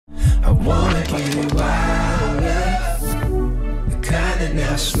you wilder, the kind that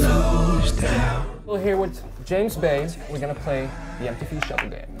now slows down. We're here with James Bay. We're gonna play the MTV SHUFFLE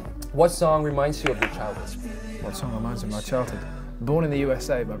game. What song reminds you of your childhood? What song reminds me of my childhood? Born in the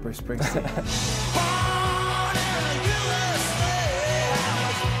USA by Bruce Springsteen.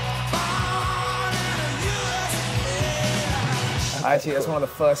 Actually, that's one of the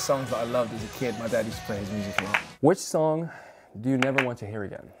first songs that I loved as a kid. My dad used to play his music a lot. Which song do you never want to hear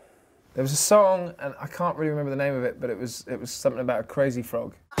again? There was a song, and I can't really remember the name of it, but it was something about a crazy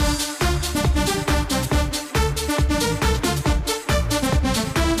frog.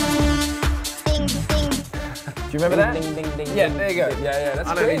 Do you remember that? Ding, ding, ding, yeah, ding, there you go. Yeah, that's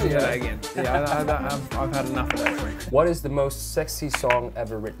I don't crazy. need to hear that again. Yeah, I've had enough of that. What is the most sexy song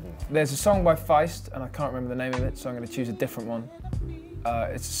ever written? There's a song by Feist, and I can't remember the name of it, so I'm going to choose a different one.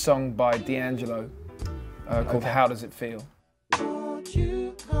 It's a song by D'Angelo called How Does It Feel? Won't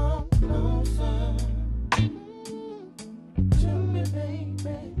you come closer to me, baby?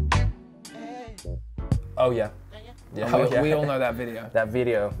 Oh yeah. Yeah, We all know that video. That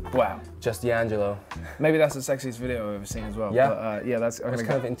video. Wow. Just D'Angelo. Maybe that's the sexiest video I've ever seen as well. Yeah. But, yeah, that's. I was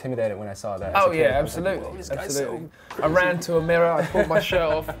kind of intimidated when I saw that. Oh yeah, absolutely. Absolutely. I ran to a mirror. I pulled my shirt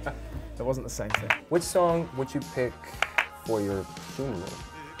off. It wasn't the same thing. Which song would you pick for your funeral?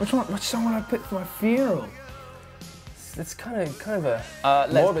 Which song would I pick for my funeral? It's kind of a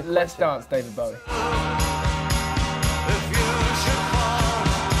Let's Dance, David Bowie.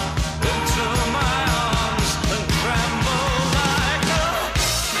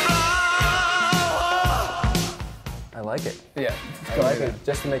 I like it. Yeah, I like it.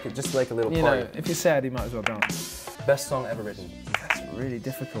 Just to make it just like a little you party. know, if you're sad, you might as well dance. Best song ever written. That's really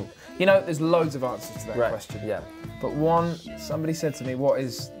difficult. You know, there's loads of answers to that question. Yeah. But somebody said to me,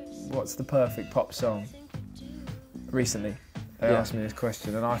 what's the perfect pop song? Recently, they asked me this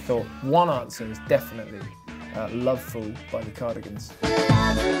question, and I thought one answer is definitely "Loveful" by the Cardigans.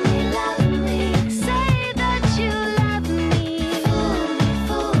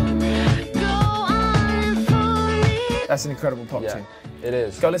 That's an incredible pop tune. It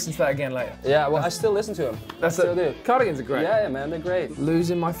is. Go listen to that again later. Yeah, well, I still listen to them. Still do. Cardigans are great. Yeah, man, they're great.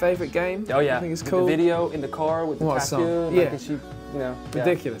 Losing, my favourite game. Oh yeah. I think it's With cool. the video in the car with the What a tattoo. song. Like Yeah. she, you know.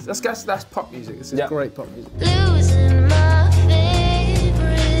 Ridiculous. That's pop music. This is great pop music. Losing my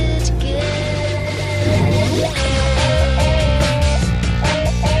favorite game.